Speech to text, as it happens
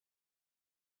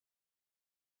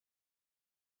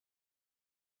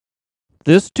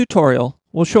This tutorial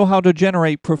will show how to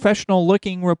generate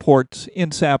professional-looking reports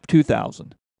in SAP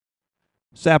 2000.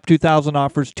 SAP 2000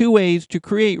 offers two ways to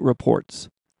create reports.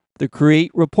 The Create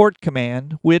Report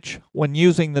command, which, when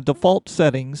using the default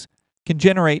settings, can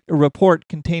generate a report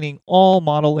containing all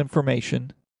model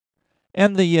information,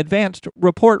 and the Advanced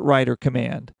Report Writer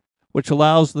command, which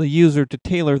allows the user to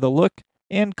tailor the look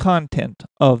and content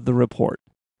of the report.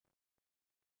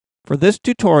 For this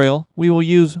tutorial, we will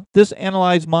use this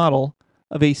analyze model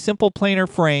of a simple planar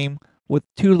frame with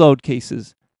two load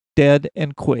cases, dead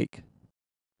and quake.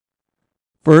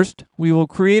 First, we will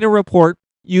create a report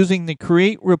using the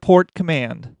Create Report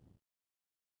command.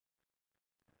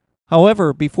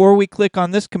 However, before we click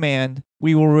on this command,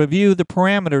 we will review the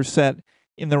parameters set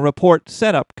in the Report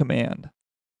Setup command.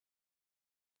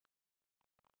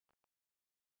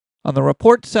 On the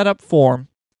Report Setup form,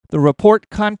 the Report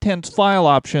Contents File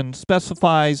option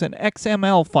specifies an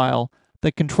XML file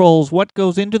that controls what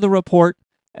goes into the report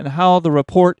and how the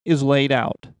report is laid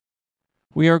out.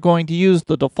 We are going to use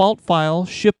the default file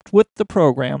shipped with the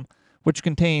program, which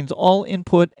contains all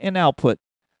input and output,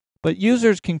 but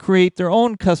users can create their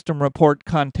own custom report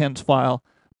contents file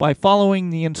by following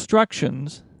the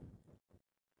instructions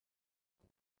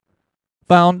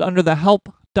found under the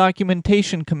Help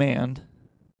Documentation command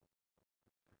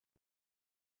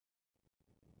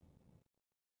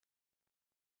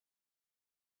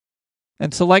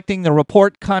and selecting the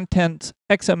Report Contents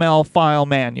XML file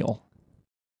manual.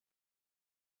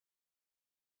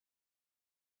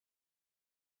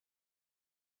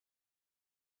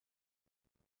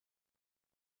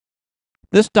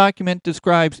 This document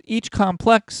describes each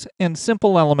complex and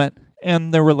simple element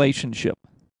and their relationship.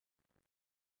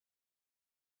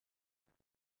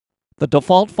 The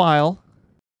default file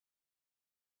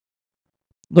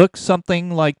looks something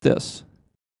like this.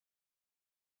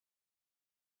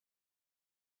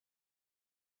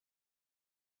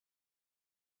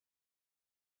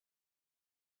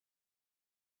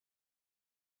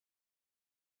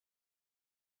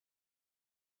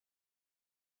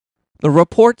 The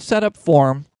report setup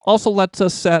form also lets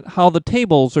us set how the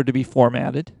tables are to be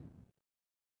formatted,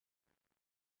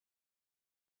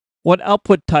 what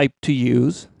output type to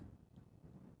use,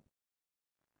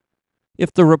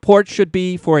 if the report should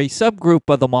be for a subgroup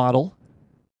of the model,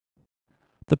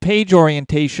 the page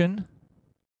orientation,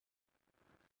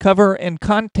 cover and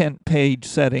content page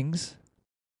settings,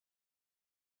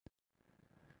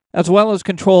 as well as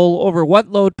control over what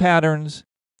load patterns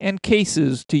and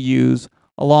cases to use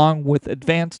along with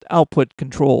advanced output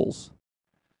controls.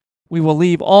 We will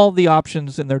leave all the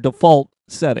options in their default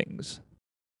settings.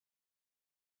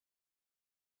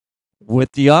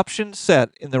 With the options set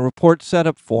in the report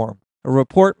setup form, a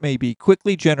report may be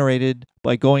quickly generated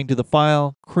by going to the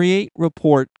file Create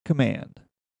Report command.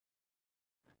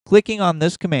 Clicking on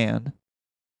this command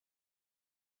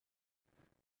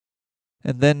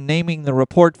and then naming the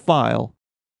report file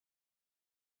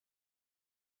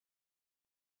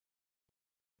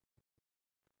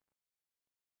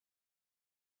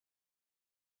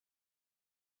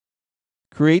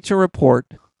creates a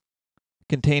report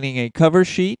containing a cover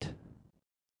sheet,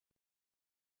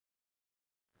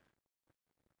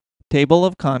 table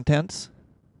of contents,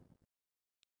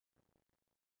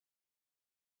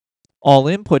 all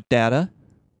input data,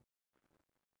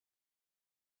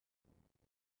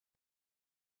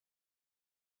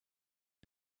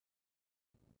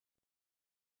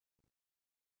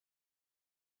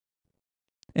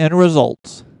 and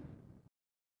results.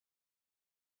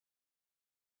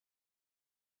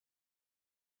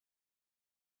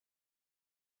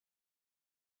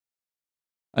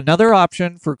 Another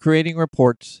option for creating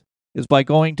reports is by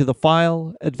going to the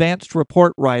File Advanced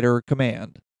Report Writer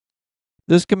command.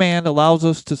 This command allows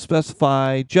us to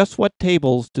specify just what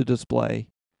tables to display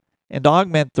and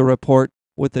augment the report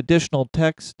with additional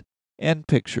text and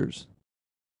pictures.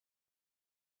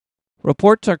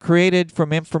 Reports are created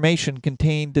from information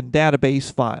contained in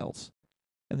database files,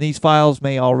 and these files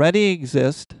may already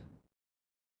exist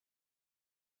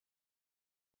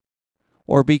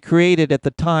or be created at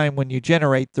the time when you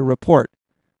generate the report,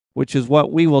 which is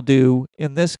what we will do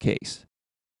in this case.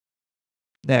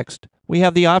 Next, we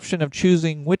have the option of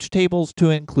choosing which tables to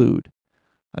include.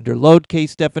 Under Load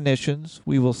Case Definitions,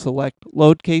 we will select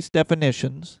Load Case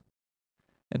Definitions,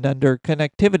 and under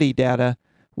Connectivity Data,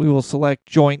 we will select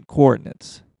Joint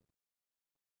Coordinates.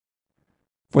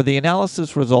 For the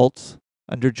analysis results,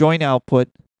 under Joint Output,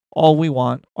 all we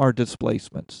want are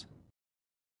displacements.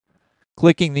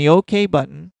 Clicking the OK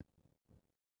button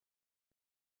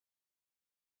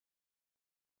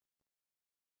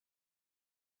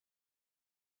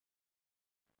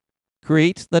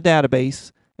creates the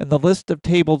database and the list of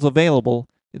tables available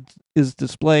is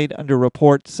displayed under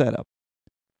Report Setup.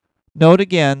 Note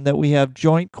again that we have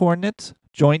joint coordinates,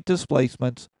 joint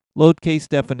displacements, load case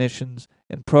definitions,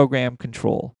 and program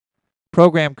control.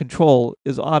 Program control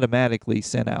is automatically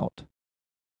sent out.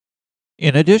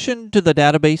 In addition to the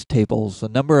database tables, a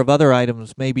number of other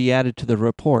items may be added to the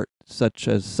report, such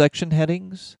as section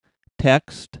headings,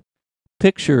 text,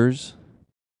 pictures,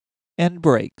 and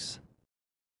breaks.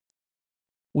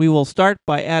 We will start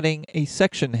by adding a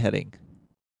section heading.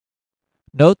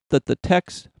 Note that the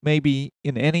text may be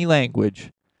in any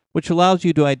language, which allows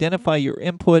you to identify your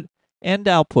input and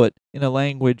output in a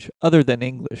language other than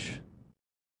English.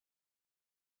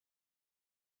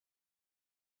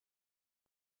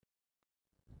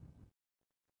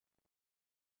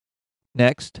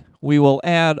 Next, we will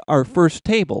add our first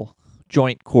table,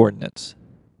 joint coordinates.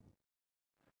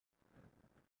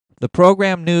 The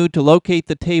program knew to locate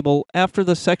the table after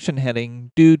the section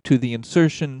heading due to the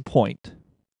insertion point.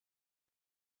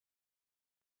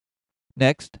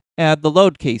 Next, add the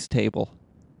load case table.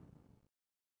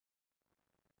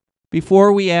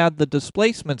 Before we add the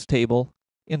displacements table,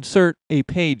 insert a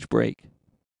page break.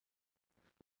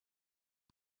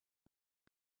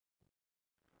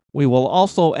 We will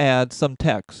also add some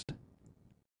text.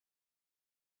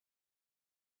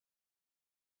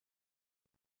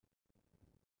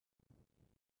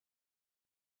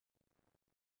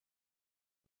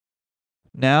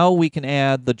 Now we can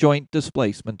add the joint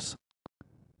displacements.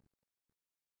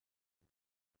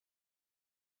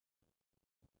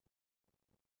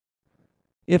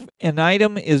 If an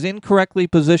item is incorrectly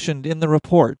positioned in the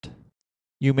report,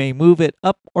 you may move it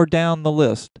up or down the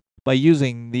list by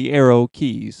using the arrow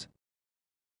keys.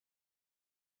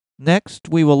 Next,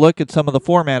 we will look at some of the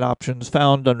format options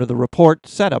found under the Report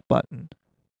Setup button.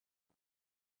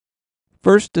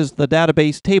 First is the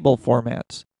database table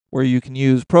formats, where you can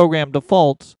use program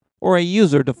defaults or a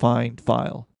user-defined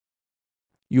file.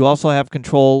 You also have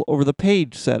control over the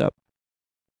page setup,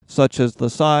 such as the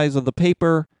size of the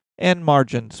paper and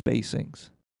margin spacings.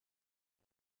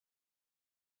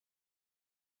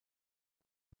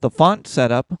 The font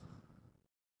setup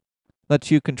lets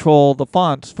you control the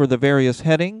fonts for the various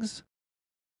headings,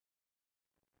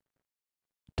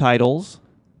 titles,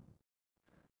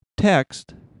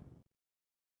 text,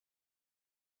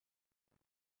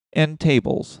 and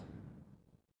tables.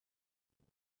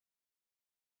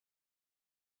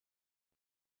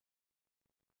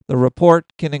 The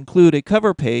report can include a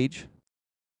cover page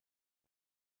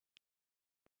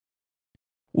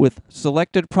with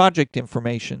selected project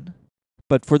information,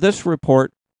 but for this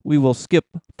report, we will skip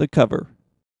the cover.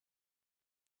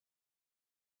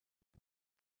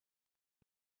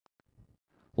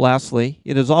 Lastly,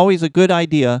 it is always a good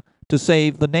idea to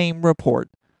save the name report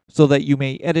so that you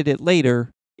may edit it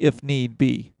later if need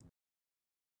be.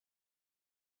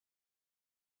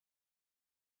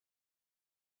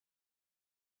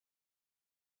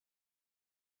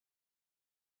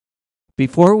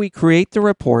 Before we create the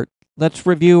report, let's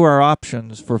review our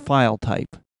options for file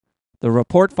type. The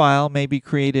report file may be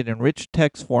created in rich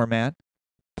text format,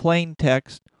 plain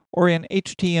text, or in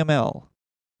HTML.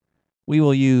 We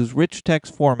will use rich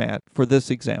text format for this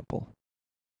example.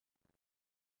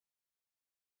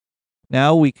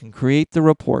 Now we can create the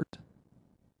report,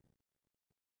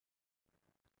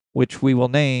 which we will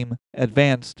name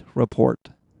Advanced Report.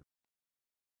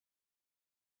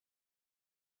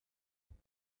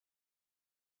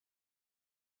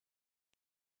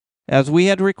 As we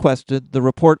had requested, the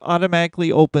report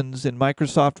automatically opens in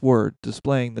Microsoft Word,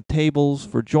 displaying the tables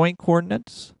for joint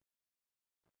coordinates,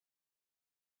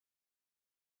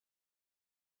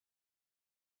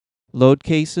 load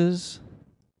cases,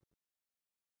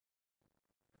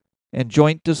 and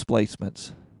joint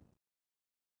displacements.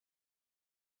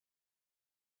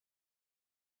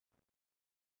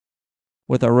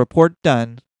 With our report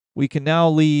done, we can now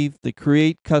leave the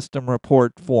Create Custom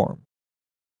Report form.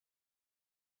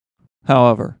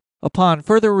 However, upon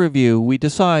further review, we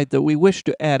decide that we wish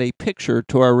to add a picture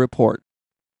to our report.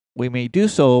 We may do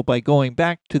so by going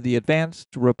back to the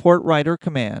Advanced Report Writer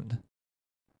command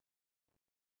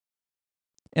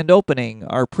and opening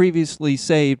our previously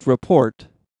saved report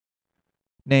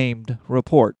named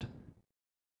Report.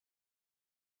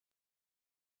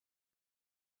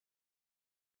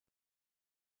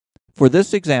 For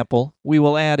this example, we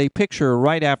will add a picture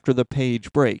right after the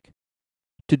page break.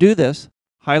 To do this,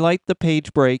 highlight the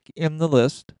page break in the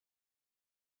list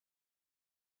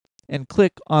and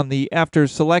click on the After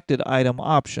Selected Item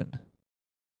option.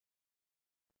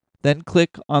 Then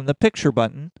click on the Picture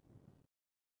button,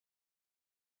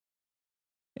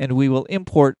 and we will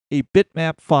import a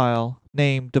bitmap file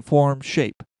named Deform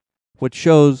Shape which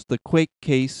shows the quake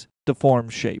case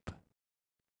deformed shape.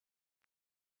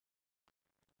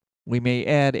 We may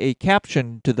add a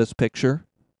caption to this picture.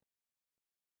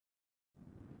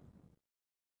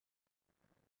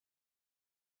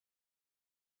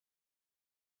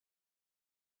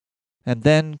 And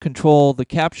then control the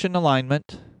caption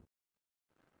alignment,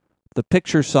 the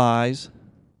picture size,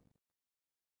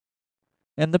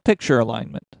 and the picture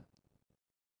alignment.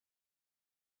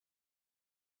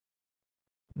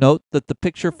 Note that the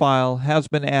picture file has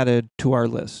been added to our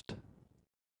list.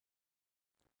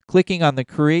 Clicking on the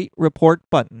Create Report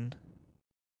button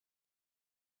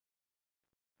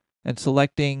and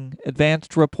selecting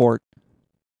Advanced Report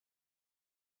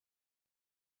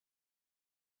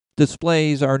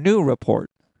displays our new report.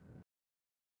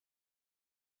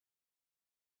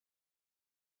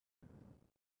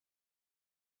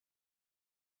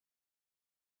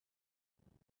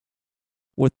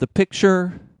 With the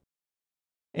picture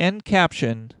and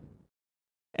caption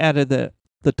added at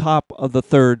the top of the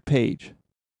third page.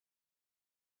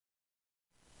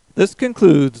 This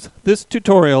concludes this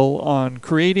tutorial on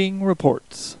creating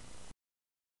reports.